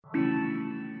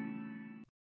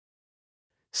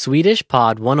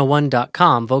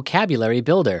SwedishPod101.com Vocabulary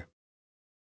Builder.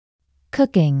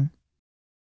 Cooking.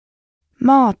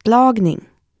 Matlagning.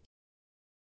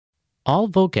 All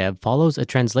vocab follows a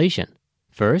translation.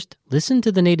 First, listen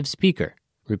to the native speaker.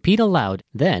 Repeat aloud,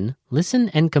 then listen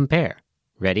and compare.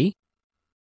 Ready?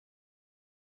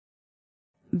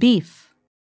 Beef.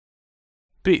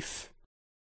 Beef.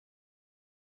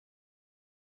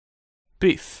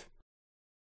 Beef.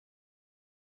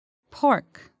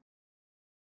 Pork.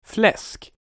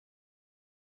 Fläsk.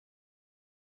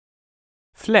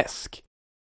 Fläsk.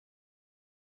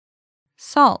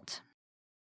 Salt.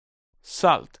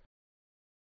 Salt.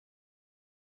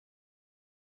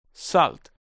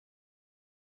 Salt.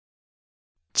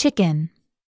 Chicken.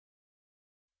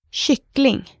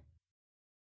 Kyckling.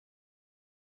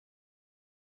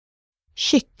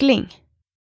 Kyckling.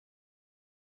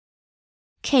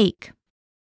 Cake.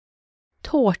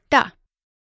 Tårta.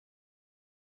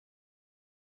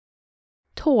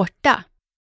 Tårta.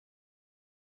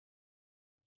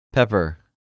 Pepper.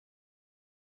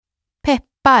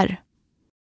 Peppar.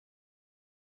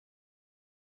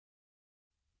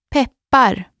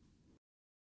 Peppar.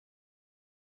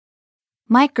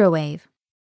 Microwave.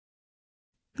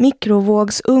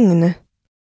 Mikrovågsugn.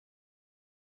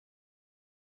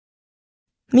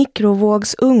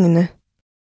 Mikrovågsugn.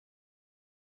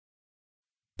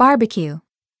 Barbecue.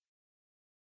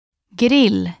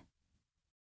 Grill.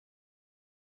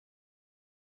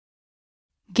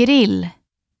 Grill.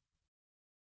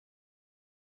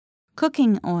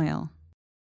 Cooking oil.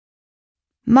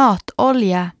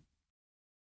 Matolja.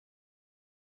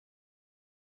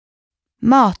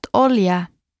 Matolja.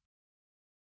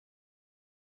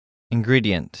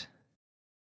 Ingredient.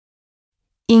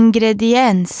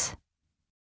 Ingrediens.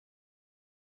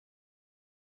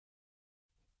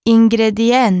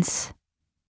 Ingrediens.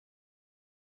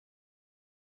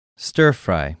 Stir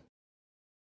fry.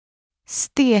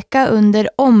 Steka under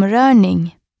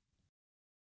omrörning.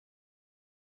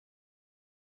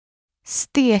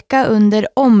 Steka under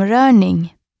omrörning.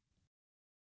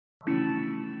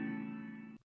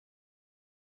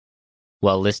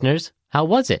 Well, listeners, how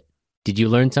was it? Did you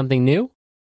learn something new?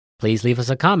 Please leave us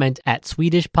a comment at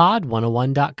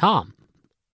SwedishPod101.com.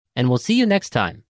 And we'll see you next time.